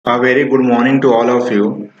A very good morning to all of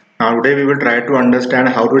you. Now today we will try to understand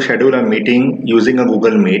how to schedule a meeting using a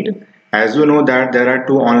Google Meet. As you know that there are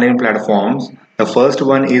two online platforms. The first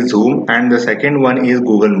one is Zoom and the second one is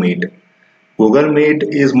Google Meet. Google Meet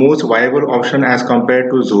is most viable option as compared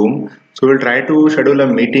to Zoom. So we'll try to schedule a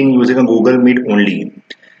meeting using a Google Meet only.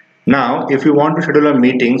 Now, if you want to schedule a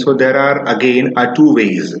meeting, so there are again two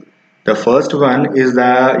ways. The first one is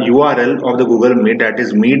the URL of the Google Meet, that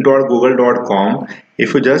is meet.google.com.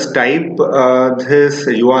 If you just type this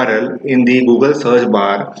URL in the Google search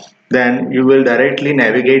bar, then you will directly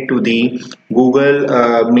navigate to the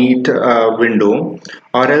Google Meet window,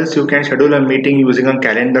 or else you can schedule a meeting using a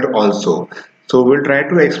calendar also. So we'll try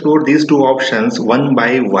to explore these two options one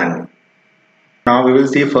by one. Now we will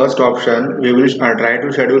see first option. We will try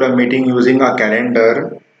to schedule a meeting using a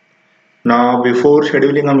calendar. Now before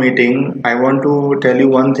scheduling a meeting, I want to tell you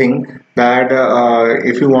one thing that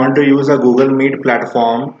if you want to use a Google Meet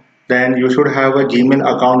platform, then you should have a Gmail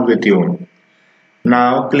account with you.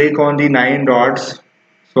 Now click on the nine dots.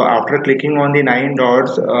 So after clicking on the nine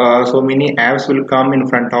dots, so many apps will come in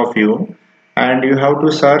front of you and you have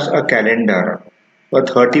to search a calendar. A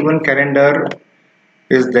 31 calendar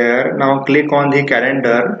is there. Now click on the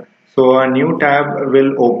calendar. So a new tab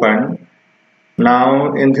will open.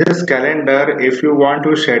 Now in this calendar, if you want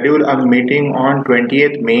to schedule a meeting on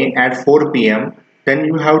 20th May at 4 p.m., then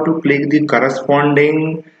you have to click the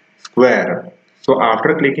corresponding square. So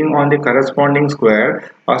after clicking on the corresponding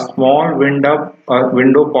square, a small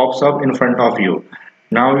window pops up in front of you.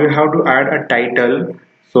 Now you have to add a title.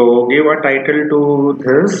 So give a title to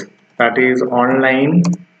this, that is online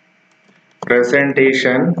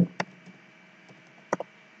presentation.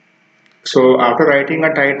 So after writing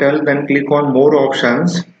a title, then click on more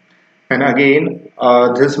options, and again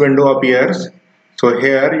this window appears. So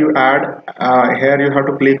here you have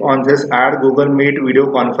to click on this add Google Meet video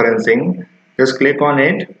conferencing. Just click on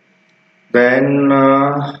it. Then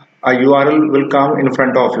a URL will come in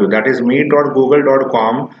front of you, that is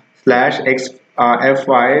meet.google.com slash x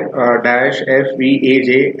fy dash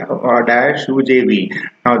fvaj dash ujv.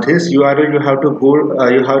 Now this URL you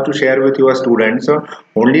have to share with your students.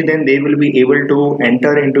 Only then they will be able to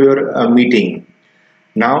enter into your meeting.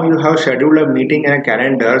 Now you have scheduled a meeting in a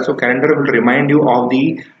calendar, so calendar will remind you of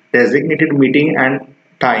the designated meeting and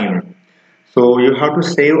time. So you have to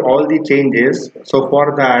save all the changes. So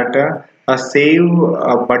for that, a save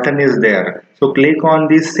button is there. So click on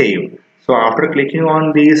the save. So after clicking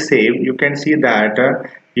on the save, you can see that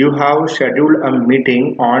you have scheduled a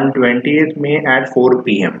meeting on 20th May at 4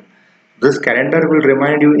 p.m. This calendar will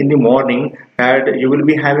remind you in the morning that you will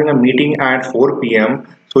be having a meeting at 4 p.m.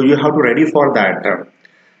 So you have to ready for that.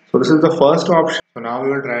 So this is the first option. So now we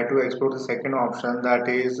will try to explore the second option, that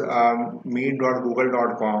is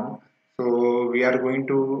meet.google.com. So we are going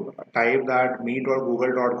to type that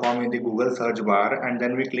meet.google.com in the Google search bar and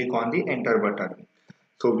then we click on the enter button.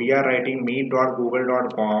 So we are writing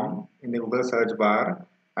meet.google.com in the Google search bar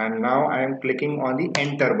and now I am clicking on the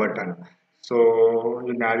enter button. So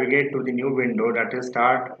you navigate to the new window, that is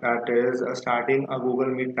starting a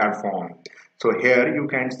Google Meet platform. So here you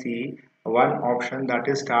can see one option, that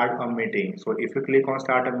is start a meeting. So if you click on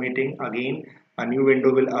start a meeting, again a new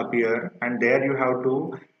window will appear and there you have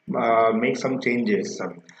to make some changes.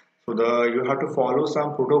 So you have to follow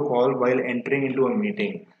some protocol while entering into a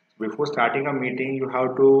meeting. Before starting a meeting, you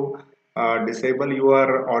have to disable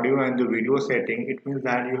your audio and the video setting. It means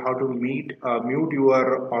that you have to mute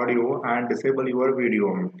your audio and disable your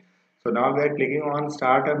video. So now we are clicking on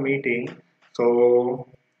start a meeting. So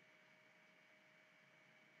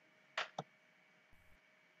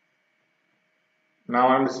now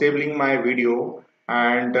I'm disabling my video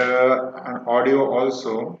and audio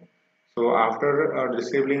also. So after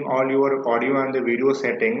disabling all your audio and the video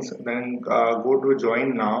settings, then go to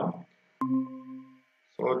join now.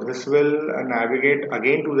 So this will navigate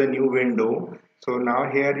again to the new window. So now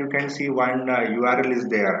here you can see one URL is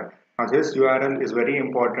there. Now this URL is very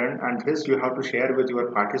important and this you have to share with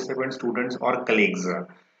your participant students or colleagues.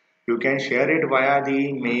 You can share it via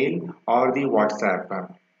the mail or the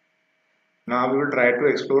WhatsApp. Now we will try to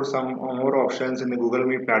explore some more options in the Google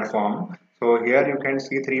Meet platform. So here you can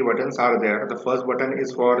see three buttons are there. The first button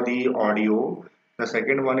is for the audio. The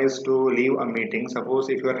second one is to leave a meeting. Suppose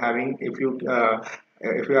if you are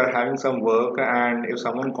having some work and if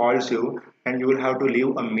someone calls you and you will have to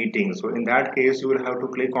leave a meeting. So in that case you will have to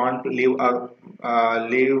click on leave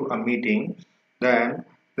a meeting. Then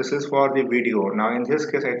this is for the video. Now in this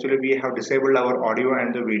case actually we have disabled our audio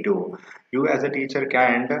and the video. You as a teacher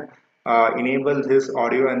can enable this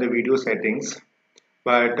audio and the video settings,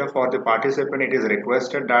 but for the participant it is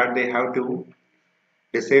requested that they have to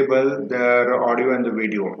disable their audio and the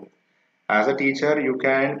video. As a teacher, you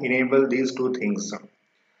can enable these two things.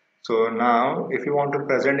 So now if you want to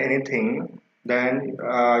present anything, then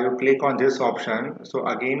you click on this option. So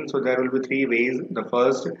again, so there will be three ways. The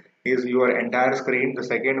first is your entire screen, the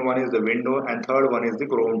second one is the window, and third one is the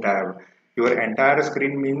Chrome tab. Your entire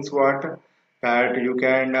screen means what? That you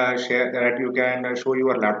can share, that you can show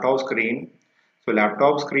your laptop screen. So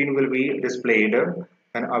laptop screen will be displayed,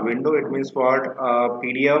 and a window, it means what? A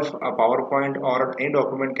PDF, a PowerPoint, or any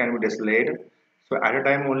document can be displayed. So at a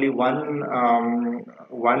time only one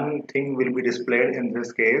thing will be displayed. In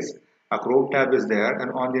this case, a Chrome tab is there,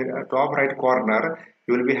 and on the top right corner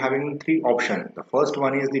you will be having three options. The first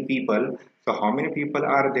one is the people. So how many people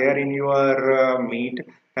are there in your meet,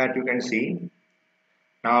 that you can see.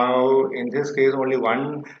 Now in this case only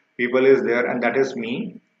one people is there, and that is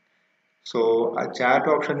me. So a chat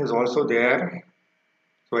option is also there.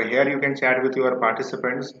 So here you can chat with your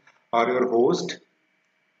participants or your host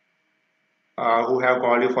who have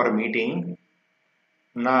called you for a meeting.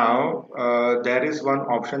 Now there is one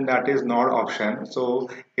option, that is nod option. So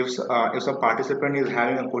if a participant is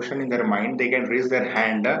having a question in their mind, they can raise their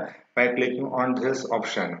hand by clicking on this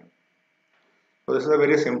option. So this is a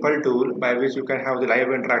very simple tool by which you can have the live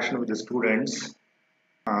interaction with the students.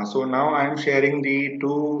 So now I am sharing the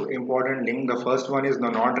two important links. The first one is the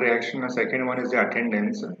node reaction, and second one is the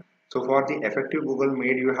attendance. So for the effective Google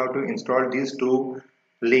Meet, you have to install these two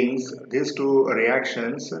links, these two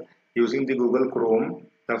reactions using the Google Chrome.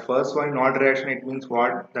 The first one, node reaction, it means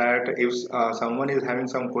what? That if someone is having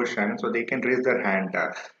some question, so they can raise their hand.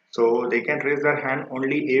 So they can raise their hand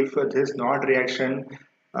only if this node reaction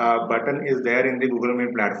button is there in the Google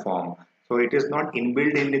Meet platform. So it is not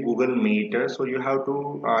inbuilt in the Google Meet, so you have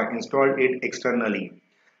to install it externally.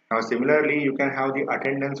 Now similarly, you can have the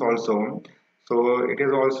attendance also. So it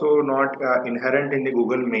is also not inherent in the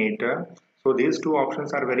Google Meet. So these two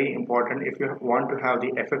options are very important if you want to have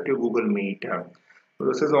the effective Google Meet. So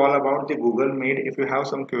this is all about the Google Meet. If you have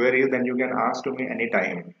some queries, then you can ask to me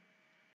anytime.